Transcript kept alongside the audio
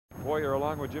Poyer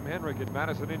along with Jim Henrik in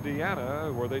Madison,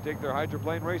 Indiana, where they take their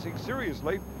hydroplane racing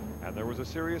seriously. And there was a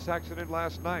serious accident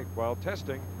last night while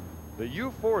testing. The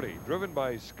U-40, driven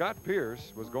by Scott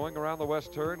Pierce, was going around the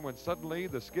west turn when suddenly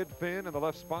the skid fin and the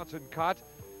left sponson caught,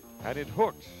 and it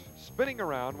hooked, spinning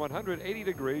around 180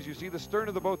 degrees. You see the stern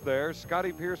of the boat there.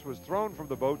 Scotty Pierce was thrown from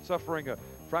the boat, suffering a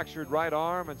fractured right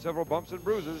arm and several bumps and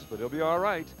bruises, but he'll be all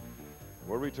right.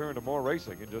 We'll return to more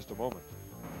racing in just a moment.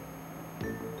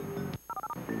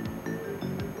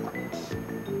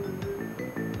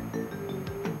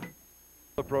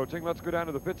 Approaching. Let's go down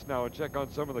to the pits now and check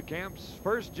on some of the camps.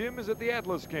 First, Jim is at the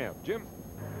Atlas camp. Jim?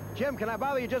 Jim, can I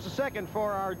bother you just a second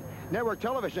for our network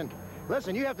television?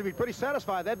 Listen, you have to be pretty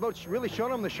satisfied. That boat's really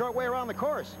shown them the short way around the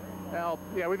course. Well,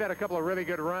 yeah, we've had a couple of really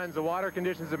good runs. The water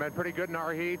conditions have been pretty good in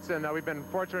our heats, and we've been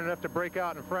fortunate enough to break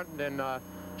out in front, and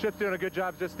Chip's doing a good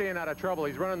job just staying out of trouble.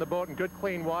 He's running the boat in good,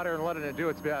 clean water and letting it do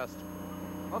its best.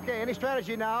 Okay, any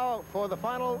strategy now for the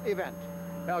final event?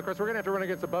 Well, of course, we're going to have to run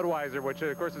against the Budweiser, which,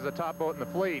 of course, is a top boat in the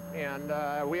fleet.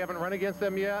 And we haven't run against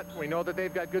them yet. We know that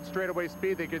they've got good straightaway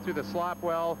speed. They get through the slop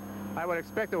well. I would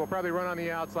expect that we'll probably run on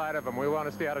the outside of them. We want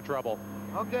to stay out of trouble.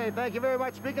 Okay, thank you very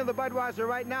much. Speaking of the Budweiser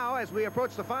right now, as we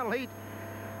approach the final heat,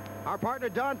 our partner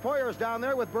Don Poyer is down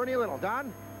there with Bernie Little.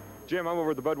 Don? Jim, I'm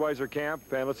over at the Budweiser camp,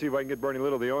 and let's see if I can get Bernie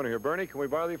Little, the owner here. Bernie, can we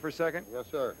bother you for a second? Yes,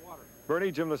 sir.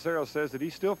 Bernie, Jim Lucero says that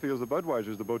he still feels the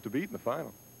Budweiser's the boat to beat in the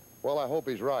final. Well, I hope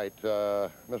he's right.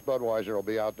 Miss Budweiser will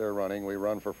be out there running. We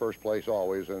run for first place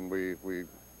always, and we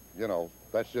you know,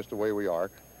 that's just the way we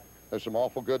are. There's some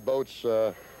awful good boats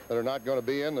that are not going to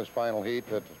be in this final heat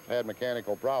that had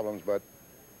mechanical problems, but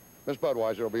Miss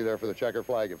Budweiser will be there for the checker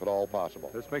flag if at all possible.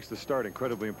 This makes the start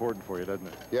incredibly important for you, doesn't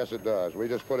it? Yes, it does. We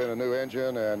just put in a new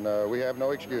engine, and we have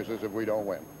no excuses if we don't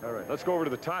win. All right, let's go over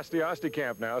to the Tosti Asti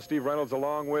camp now. Steve Reynolds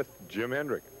along with Jim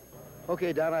Hendrick.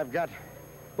 Okay, Don, I've got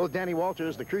both Danny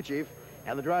Walters, the crew chief,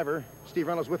 and the driver, Steve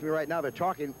Reynolds, with me right now. They're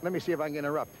talking. Let me see if I can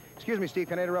interrupt. Excuse me, Steve,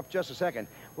 can I interrupt just a second?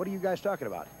 What are you guys talking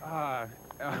about?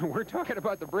 We're talking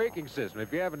about the braking system.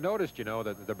 If you haven't noticed, you know,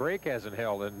 that the brake hasn't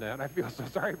held, and I feel so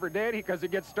sorry for Danny because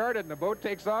it gets started and the boat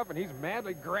takes off and he's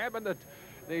madly grabbing the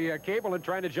cable and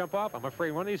trying to jump off. I'm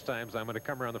afraid one of these times I'm going to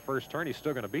come around the first turn. He's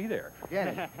still going to be there.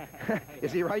 Danny,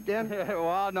 is he right, Dan?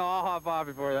 Well, no, I'll hop off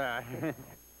before that.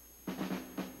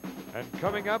 And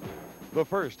coming up, the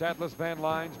first Atlas Van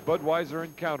Lines Budweiser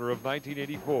encounter of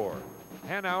 1984.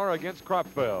 Hanauer against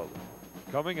Kropfeld.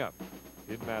 Coming up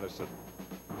in Madison.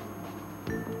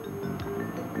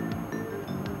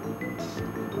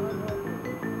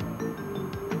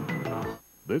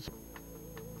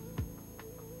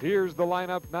 Here's the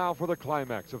lineup now for the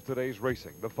climax of today's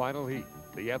racing, the final heat.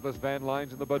 The Atlas Van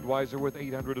Lines and the Budweiser with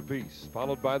 800 apiece,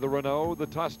 followed by the Renault, the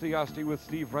Tosti Asti with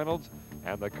Steve Reynolds,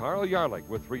 and the Carl Yarlich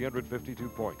with 352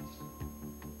 points.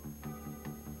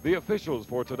 The officials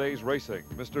for today's racing.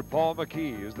 Mr. Paul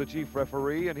McKee is the chief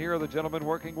referee, and here are the gentlemen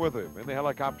working with him. In the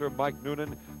helicopter, Mike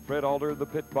Noonan, Fred Alder, the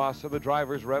pit boss, and the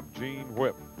driver's rep, Gene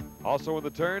Whip. Also in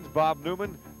the turns, Bob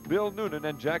Newman, Bill Noonan,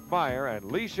 and Jack Meyer,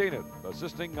 and Lee Shannon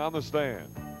assisting on the stand.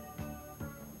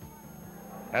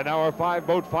 And our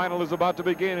five-boat final is about to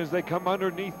begin as they come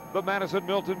underneath the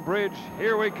Madison-Milton Bridge.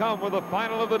 Here we come with the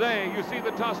final of the day. You see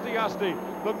the Tosti Asti,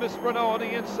 the Miss Renault on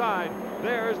the inside.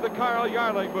 There's the Carl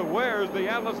Yarlich, but where's the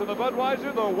Atlas and the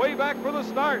Budweiser? They're way back for the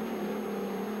start.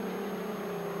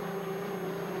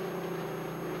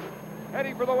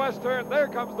 Heading for the west turn, there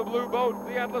comes the blue boat,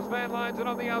 the Atlas Van Lines, and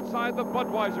on the outside, the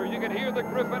Budweiser. You can hear the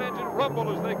Griffin engine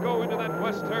rumble as they go into that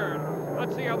west turn.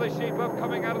 Let's see how they shape up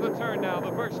coming out of the turn now.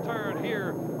 The first turn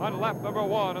here on lap number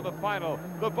 1 in the final.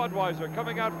 The Budweiser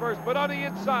coming out first, but on the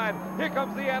inside, here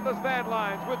comes the Atlas Van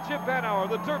Lines with Chip Hanauer,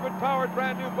 the turbine-powered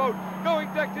brand new boat, going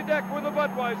deck to deck with the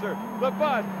Budweiser. The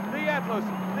Bud, the Atlas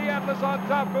on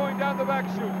top going down the back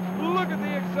chute. Look at the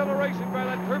acceleration by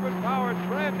that turbine-powered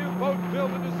brand new boat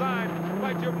built and designed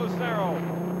by Jim Lucero.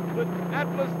 The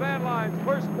Atlas Van Lines,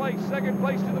 first place, second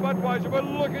place to the Budweiser, but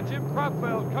look at Jim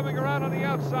Kropfeld coming around on the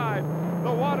outside.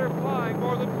 The water flying,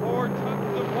 more than 4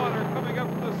 tons of water coming up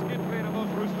from the skid fin of those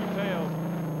rooster tails.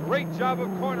 Great job of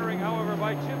cornering, however,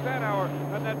 by Chip Hanauer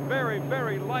and that very,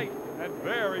 very light and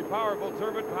very powerful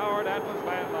turbine-powered Atlas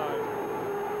Van Lines.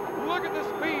 Look at the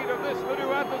speed of this, the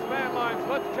new Atlas Van Lines.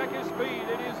 Let's check his speed.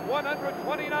 It is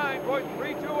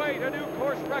 129.328, a new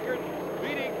course record,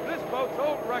 beating this boat's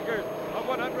old record of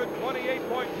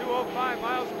 128.205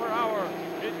 miles per hour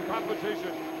in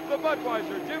competition. the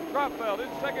Budweiser. Jim Cropfeld in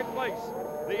second place.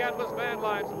 The Atlas Van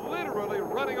Lines literally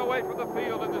running away from the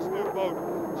field in this new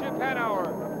boat. Chip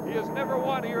Hanauer, he has never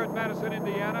won here at Madison,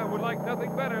 Indiana, would like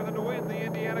nothing better than to win the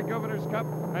Indiana Governor's Cup,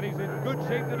 and he's in good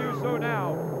shape to do so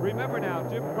now. Remember now,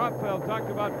 Jim Cropfeld talked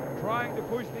about trying to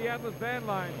push the Atlas Van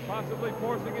Lines, possibly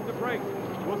forcing it to break.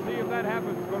 We'll see if that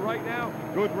happens, but right now,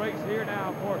 good race here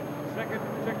now for second,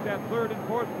 check that, third and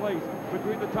fourth place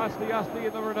between the Tosti Asti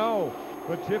and the Renault.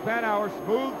 But Chip Hanauer,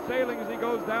 smooth sailing as he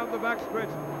goes down the backstretch,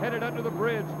 headed under the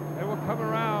bridge, and will come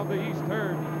around the east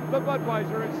turn. The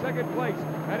Budweiser in second place,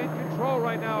 and in control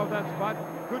right now of that spot.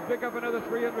 Could pick up another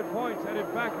 300 points, and in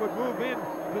fact would move in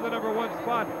to the #1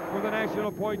 spot for the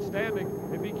national point standing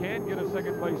if he can get a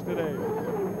second place today.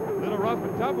 Little rough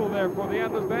and tumble there for the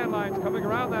Atlas Van Lines coming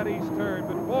around that east turn,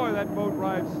 but boy, that boat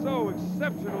rides so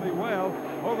exceptionally well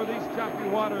over these choppy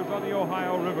waters on the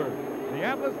Ohio River. The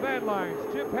Atlas Van Lines,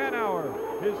 Chip Hanauer,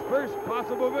 his first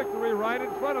possible victory right in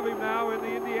front of him now in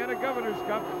the Indiana Governor's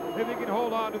Cup, if he can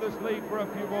hold on to this lead for a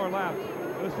few more laps.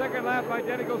 The second lap,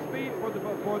 identical speed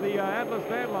for the Atlas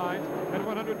Van Lines at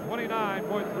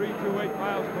 129.328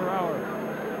 miles per hour.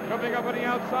 Coming up on the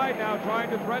outside now, trying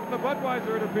to threaten the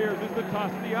Budweiser, it appears, is the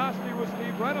Tosti Asti with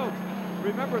Steve Reynolds.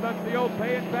 Remember, that's the old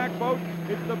pay-and-back boat.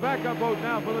 It's the backup boat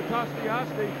now for the Tosti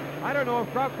Asti. I don't know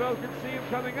if Cropfeld can see him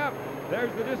coming up.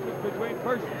 There's the distance between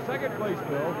first and second place,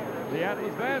 Bill. The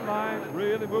Atlas Van Lines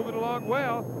really moving along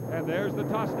well. And there's the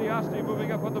Tosti Asti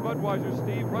moving up on the Budweiser.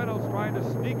 Steve Reynolds trying to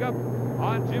sneak up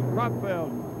on Jim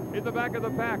Cropfeld. In the back of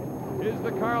the pack is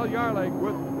the Carl Yarling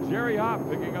with Jerry Hopp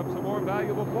picking up some more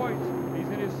valuable points. He's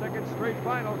in his second straight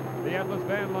final. The Atlas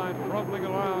Van Lines rumbling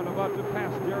around, about to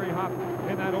pass Jerry Hopp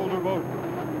in that older boat.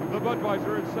 The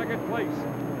Budweiser in second place.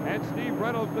 And Steve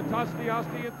Reynolds, the Tosti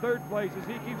Asti, in third place as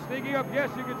he keeps sneaking up. Yes,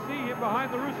 you can see him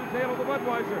behind the rooster tail of the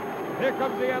Budweiser. Here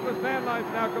comes the Atlas Van Lines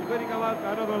now completing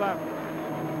another lap.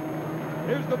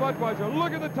 Here's the Budweiser.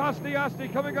 Look at the Tosti Asti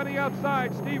coming on the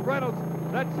outside. Steve Reynolds,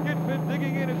 that skid pin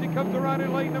digging in as he comes around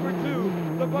in lane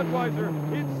 #2. The Budweiser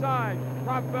inside.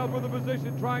 Cropfeld with a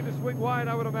position trying to swing wide,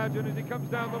 I would imagine, as he comes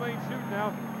down the main chute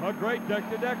now. A great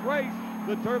deck-to-deck race.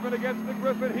 The turbine against the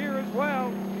Griffin here as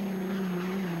well.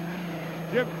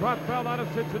 Jim Cropfeld out of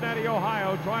Cincinnati,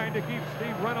 Ohio, trying to keep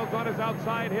Steve Reynolds on his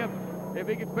outside hip. If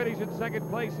he can finish in second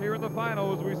place here in the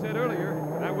final, as we said earlier,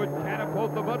 that would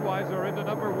catapult the Budweiser into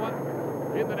 #1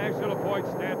 in the national point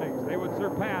standings. They would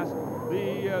surpass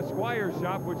the Squire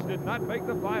Shop, which did not make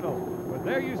the final. But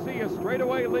there you see a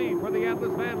straightaway lead for the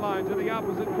Atlas Van Lines in the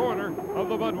opposite corner of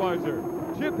the Budweiser.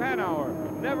 Chip Hanauer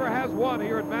never has won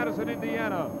here at Madison,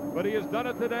 Indiana, but he has done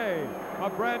it today. A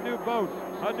brand new boat,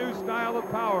 a new style of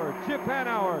power. Chip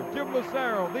Hanauer, Jim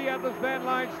Lucero, the Atlas Van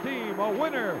Lines team, a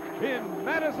winner in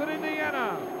Madison,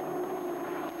 Indiana.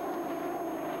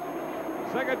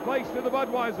 Second place to the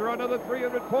Budweiser, another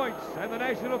 300 points, and the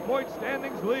national point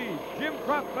standings lead. Jim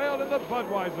Cropfeld in the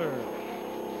Budweiser.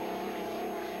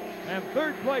 And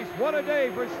third place, what a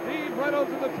day for Steve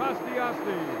Reynolds in the Tosti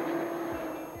Asti.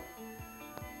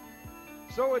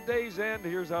 So at day's end,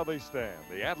 here's how they stand.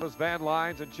 The Atlas Van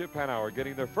Lines and Chip Hanauer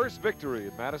getting their first victory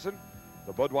in Madison.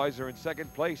 The Budweiser in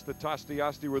second place, the Tosti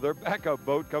Asti with their backup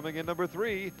boat coming in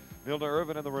 #3. Milner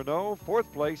Irvin and the Renault,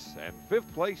 fourth place, and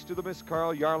fifth place to the Miss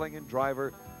Carl Yarling and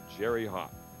driver Jerry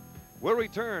Hopp. We'll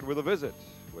return with a visit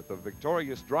with the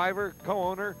victorious driver,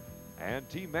 co-owner, and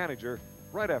team manager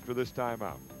right after this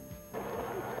timeout.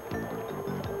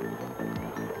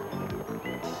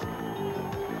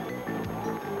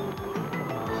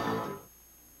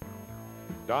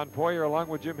 Don Poyer along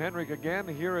with Jim Henrik again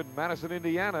here in Madison,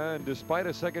 Indiana, and despite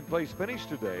a second place finish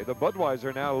today, the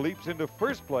Budweiser now leaps into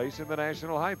first place in the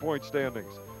national high point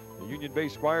standings. The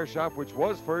Union-based Squire Shop, which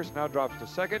was first, now drops to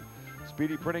second.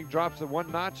 Speedy Printing drops a one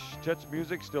notch. Chet's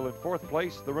Music still in fourth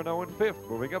place. The Renault in fifth,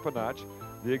 moving up a notch.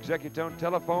 The Executone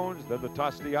Telephones, then the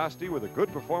Tosti Asti with a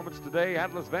good performance today.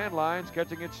 Atlas Van Lines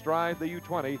catching its stride, the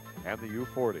U20 and the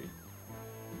U40.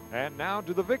 And now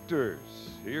to the victors.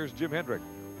 Here's Jim Hendrick.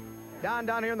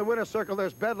 Down here in the winner's circle,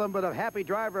 there's Bedlam, but a happy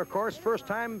driver, of course. First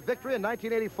time victory in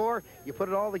 1984. You put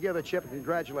it all together, Chip.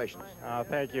 Congratulations.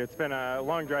 Thank you. It's been a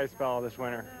long dry spell this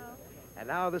winter. And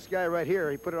now this guy right here,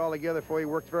 he put it all together for you,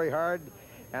 worked very hard.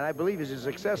 And I believe he's a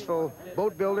successful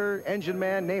boat builder, engine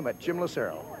man, name it, Jim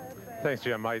Lucero. Thanks,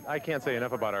 Jim. I can't say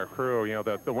enough about our crew. You know,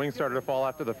 the wings started to fall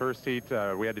after the first heat.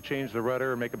 We had to change the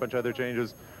rudder, make a bunch of other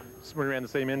changes. We ran the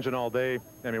same engine all day.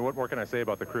 I mean, what more can I say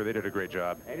about the crew? They did a great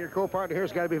job. And your co-partner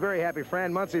here's got to be very happy,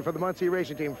 Fran Muncie for the Muncie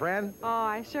Racing Team. Fran? Oh,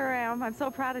 I sure am. I'm so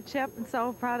proud of Chip and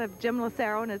so proud of Jim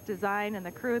Lucero and his design and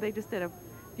the crew. They just did a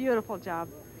beautiful job.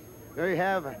 There you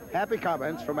have happy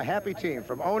comments from a happy team,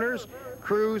 from owners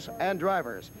crews, and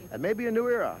drivers. And maybe a new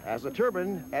era, as the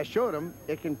turbine has shown them,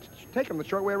 it can take them the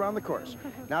short way around the course.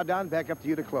 Now, Don, back up to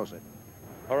you to close it.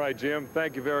 All right, Jim,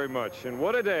 thank you very much. And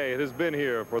what a day it has been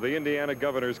here for the Indiana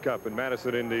Governor's Cup in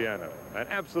Madison, Indiana. An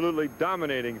absolutely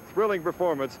dominating, thrilling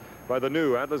performance by the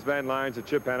new Atlas Van Lines and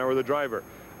Chip Hanover, the driver.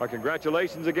 Our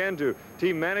congratulations again to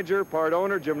team manager, part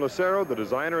owner, Jim Lucero, the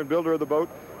designer and builder of the boat,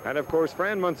 and of course,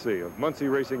 Fran Muncie of Muncie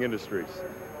Racing Industries.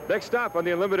 Next stop on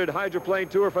the Unlimited Hydroplane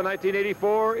Tour for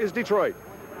 1984 is Detroit.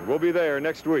 We'll be there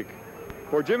next week.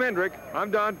 For Jim Hendrick, I'm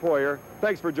Don Poyer.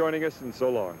 Thanks for joining us, and so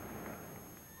long.